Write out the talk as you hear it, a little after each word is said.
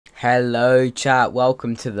Hello chat,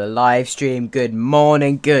 welcome to the live stream. Good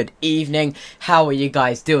morning, good evening, how are you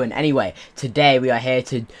guys doing? Anyway, today we are here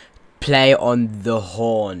to play on The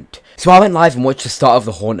Haunt. So I went live and watched the start of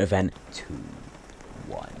the Haunt event. 2,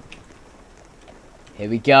 1. Here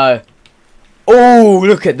we go. Oh,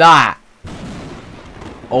 look at that.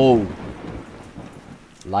 Oh.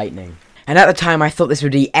 Lightning. And at the time I thought this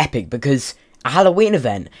would be epic because a Halloween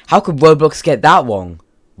event. How could Roblox get that wrong?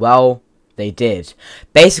 Well, they did.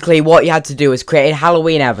 Basically, what you had to do was create a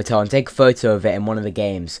Halloween avatar and take a photo of it in one of the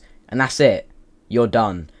games. And that's it. You're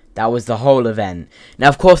done. That was the whole event. Now,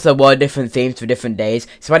 of course, there were different themes for different days,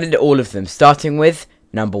 so I did all of them, starting with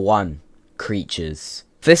number 1, creatures.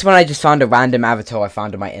 For this one, I just found a random avatar I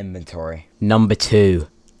found in my inventory. Number 2,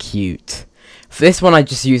 cute. For this one, I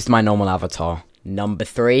just used my normal avatar. Number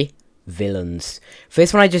 3, villains. For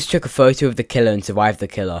this one I just took a photo of the killer and survived the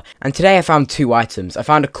killer. And today I found 2 items. I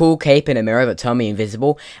found a cool cape and a mirror that turned me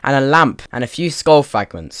invisible, and a lamp and a few skull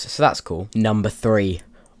fragments, so that's cool. Number 3,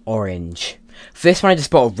 orange. For this one I just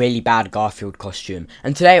bought a really bad Garfield costume.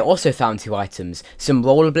 And today I also found 2 items. Some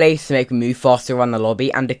rollerblades to make me move faster around the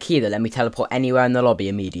lobby, and a key that let me teleport anywhere in the lobby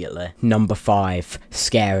immediately. Number 5,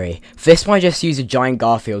 scary. For this one I just used a giant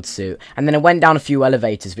Garfield suit, and then I went down a few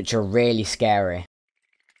elevators which are really scary.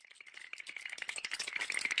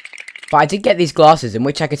 But I did get these glasses in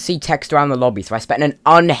which I could see text around the lobby, so I spent an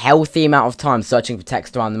unhealthy amount of time searching for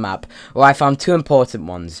text around the map, where I found 2 important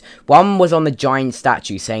ones. One was on the giant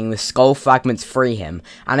statue saying the skull fragments free him,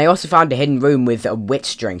 and I also found a hidden room with a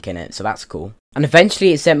witch drink in it, so that's cool. And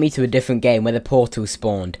eventually it sent me to a different game where the portal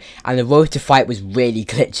spawned, and the road to fight was really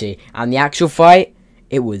glitchy, and the actual fight,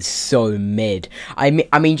 it was so mid. I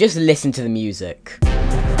mean just listen to the music.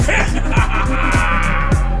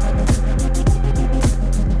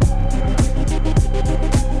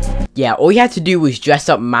 Yeah, all you had to do was dress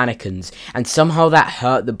up mannequins, and somehow that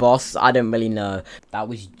hurt the boss. I don't really know. That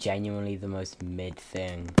was genuinely the most mid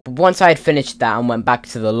thing. But once I had finished that and went back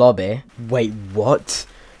to the lobby... Wait, what?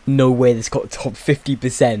 No way this got top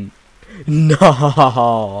 50%.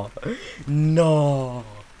 No. No.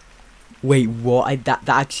 Wait, what? That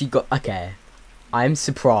actually got... Okay. I'm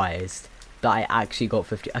surprised that I actually got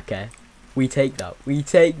 50... Okay. We take that. We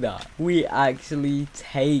take that. We actually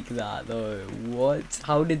take that, though. What?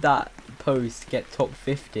 How did that post get top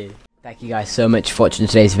 50? Thank you guys so much for watching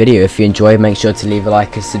today's video. If you enjoyed, make sure to leave a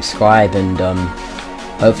like and subscribe. And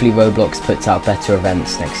hopefully Roblox puts out better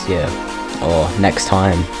events next year. Or next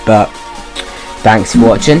time. But thanks for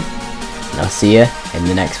watching. And I'll see you in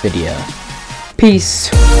the next video. Peace.